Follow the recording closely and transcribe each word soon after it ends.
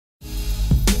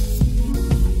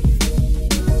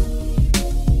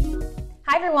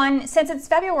everyone, since it's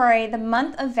February, the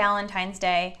month of Valentine's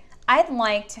Day, I'd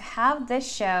like to have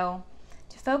this show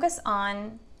to focus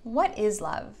on what is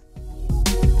love.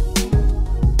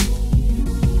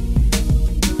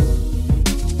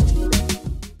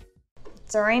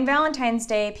 During Valentine's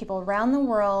Day, people around the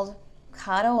world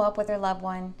cuddle up with their loved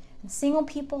one, and single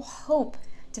people hope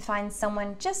to find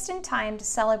someone just in time to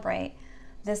celebrate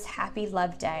this happy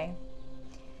love day.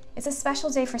 It's a special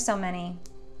day for so many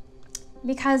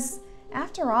because,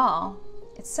 after all,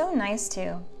 it's so nice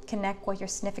to connect with your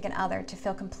significant other to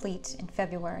feel complete in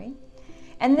February.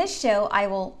 In this show, I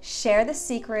will share the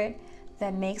secret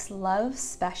that makes love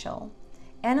special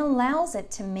and allows it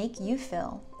to make you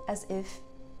feel as if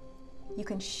you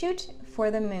can shoot for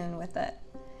the moon with it.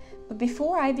 But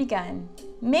before I begin,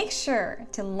 make sure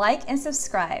to like and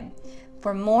subscribe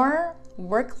for more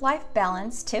work-life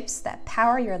balance tips that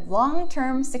power your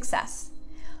long-term success.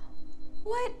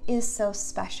 What is so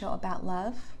special about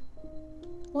love?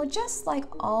 Well, just like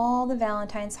all the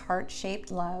Valentine's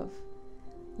heart-shaped love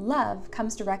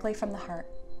comes directly from the heart.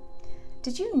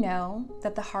 Did you know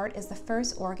that the heart is the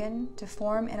first organ to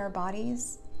form in our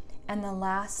bodies and the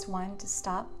last one to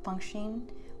stop functioning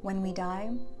when we die?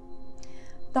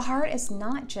 The heart is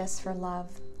not just for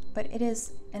love, but it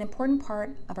is an important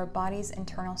part of our body's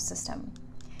internal system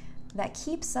that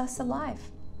keeps us alive.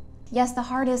 Yes, the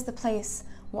heart is the place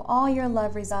where all your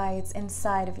love resides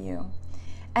inside of you.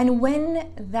 And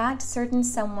when that certain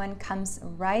someone comes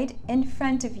right in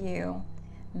front of you,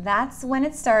 that's when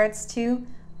it starts to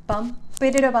bump,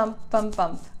 bump, bump,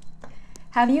 bump.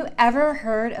 Have you ever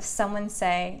heard of someone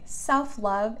say,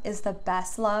 self-love is the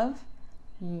best love?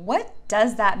 What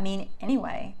does that mean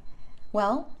anyway?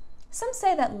 Well, some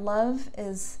say that love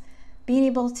is being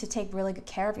able to take really good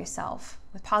care of yourself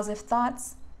with positive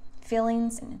thoughts,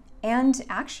 feelings, and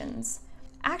actions.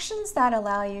 Actions that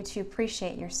allow you to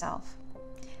appreciate yourself.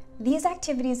 These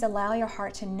activities allow your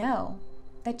heart to know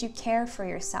that you care for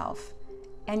yourself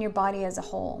and your body as a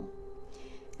whole.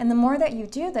 And the more that you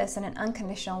do this in an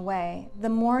unconditional way, the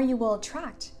more you will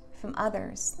attract from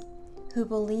others who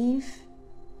believe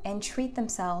and treat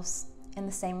themselves in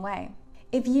the same way.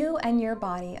 If you and your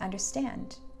body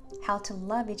understand how to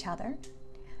love each other,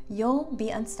 you'll be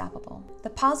unstoppable. The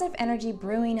positive energy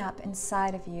brewing up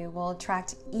inside of you will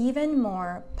attract even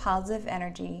more positive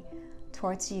energy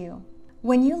towards you.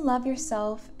 When you love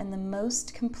yourself in the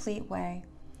most complete way,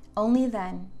 only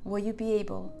then will you be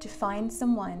able to find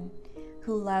someone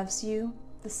who loves you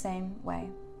the same way.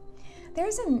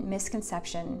 There's a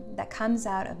misconception that comes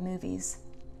out of movies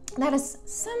that has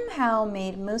somehow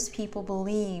made most people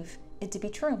believe it to be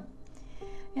true.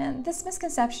 And this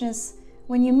misconception is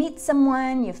when you meet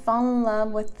someone, you fall in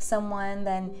love with someone,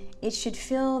 then it should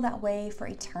feel that way for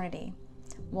eternity.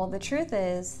 Well, the truth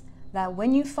is that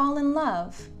when you fall in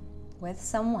love with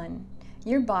someone,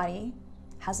 your body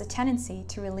has a tendency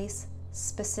to release a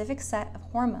specific set of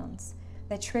hormones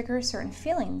that trigger certain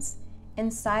feelings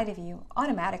inside of you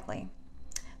automatically.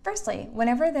 Firstly,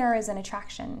 whenever there is an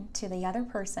attraction to the other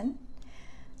person,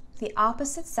 the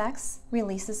opposite sex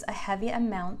releases a heavy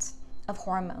amount of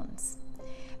hormones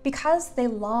because they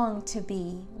long to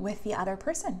be with the other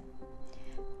person.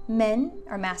 Men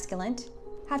are masculine,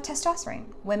 have testosterone.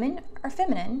 Women are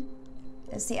feminine,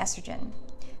 is the estrogen.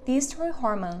 These two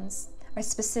hormones are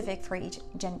specific for each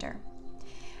gender.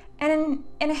 And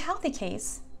in a healthy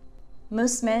case,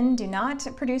 most men do not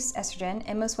produce estrogen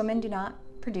and most women do not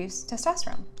produce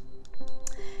testosterone.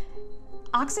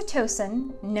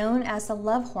 Oxytocin, known as the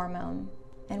love hormone,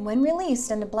 and when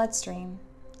released in the bloodstream,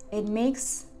 it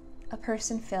makes a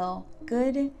person feel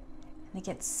good and they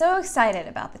get so excited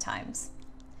about the times.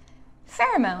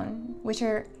 Pheromone, which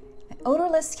are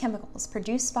odorless chemicals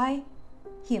produced by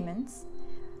humans,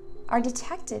 are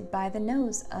detected by the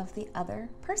nose of the other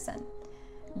person.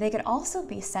 They could also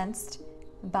be sensed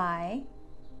by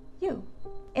you.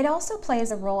 It also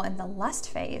plays a role in the lust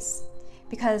phase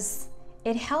because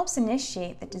it helps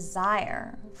initiate the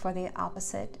desire for the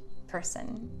opposite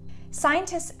person.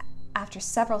 Scientists, after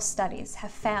several studies,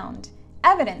 have found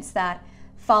evidence that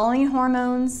following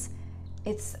hormones,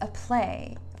 it's a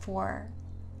play for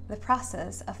the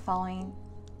process of falling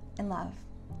in love.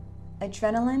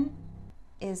 Adrenaline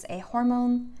is a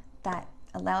hormone that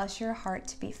allows your heart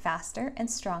to beat faster and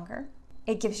stronger.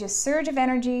 It gives you a surge of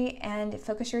energy and it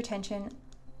focuses your attention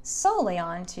solely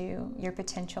onto your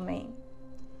potential mate.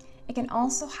 It can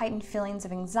also heighten feelings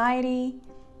of anxiety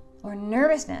or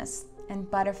nervousness and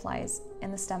butterflies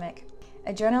in the stomach.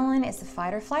 Adrenaline is the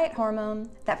fight or flight hormone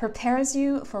that prepares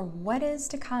you for what is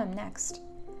to come next,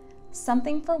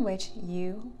 something for which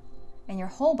you and your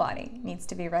whole body needs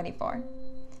to be ready for.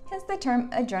 Hence the term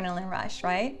adrenaline rush,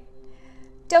 right?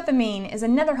 Dopamine is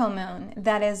another hormone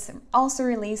that is also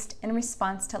released in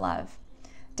response to love.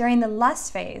 During the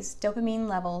lust phase, dopamine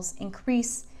levels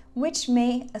increase, which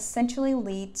may essentially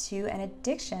lead to an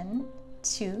addiction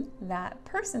to that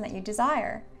person that you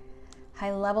desire.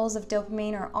 High levels of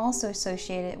dopamine are also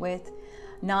associated with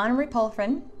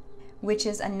norepinephrine, which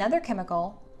is another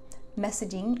chemical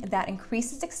messaging that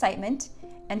increases excitement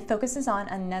and focuses on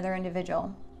another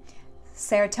individual.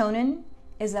 Serotonin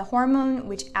is a hormone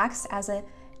which acts as a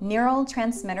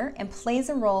neurotransmitter and plays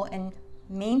a role in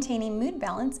maintaining mood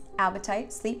balance,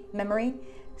 appetite, sleep, memory,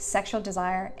 sexual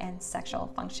desire, and sexual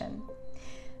function.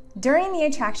 During the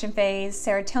attraction phase,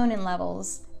 serotonin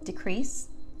levels decrease,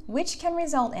 which can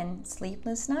result in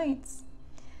sleepless nights.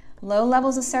 Low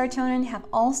levels of serotonin have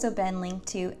also been linked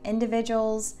to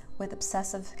individuals with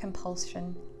obsessive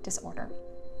compulsion disorder.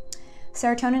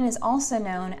 Serotonin is also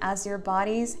known as your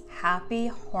body's happy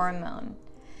hormone.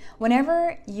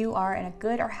 Whenever you are in a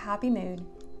good or happy mood,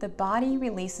 the body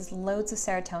releases loads of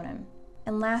serotonin.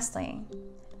 And lastly,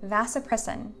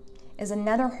 vasopressin is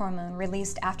another hormone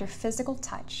released after physical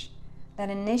touch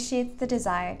that initiates the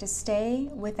desire to stay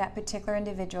with that particular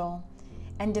individual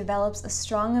and develops a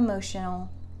strong emotional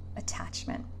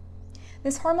attachment.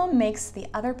 This hormone makes the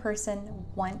other person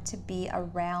want to be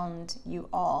around you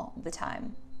all the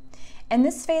time. In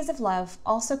this phase of love,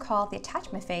 also called the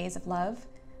attachment phase of love,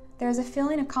 there is a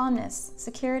feeling of calmness,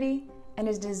 security, and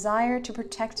a desire to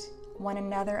protect one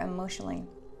another emotionally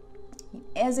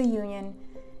as a union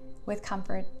with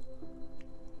comfort.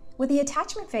 With the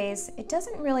attachment phase, it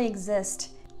doesn't really exist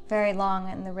very long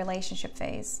in the relationship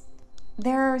phase.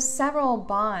 There are several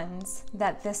bonds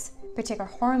that this particular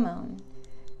hormone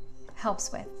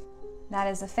helps with. That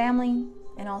is a family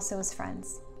and also as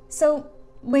friends. So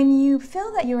when you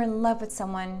feel that you're in love with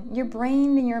someone, your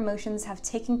brain and your emotions have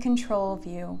taken control of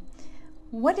you.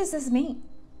 What does this mean?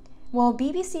 Well, a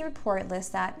BBC report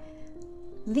lists that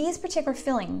these particular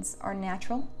feelings are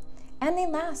natural and they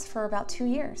last for about 2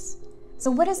 years. So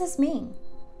what does this mean?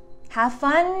 Have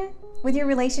fun with your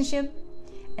relationship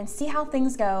and see how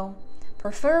things go.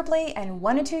 Preferably in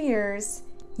 1 or 2 years,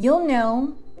 you'll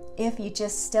know if you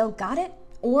just still got it,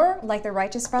 or like the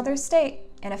Righteous Brothers state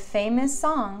in a famous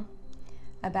song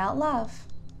about love,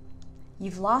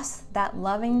 you've lost that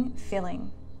loving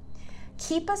feeling.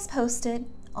 Keep us posted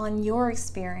on your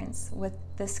experience with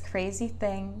this crazy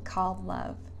thing called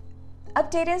love.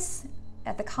 Update us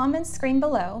at the comments screen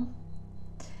below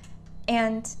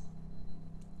and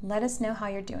let us know how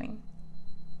you're doing.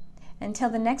 Until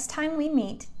the next time we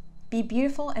meet, be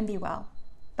beautiful and be well.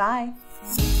 Bye.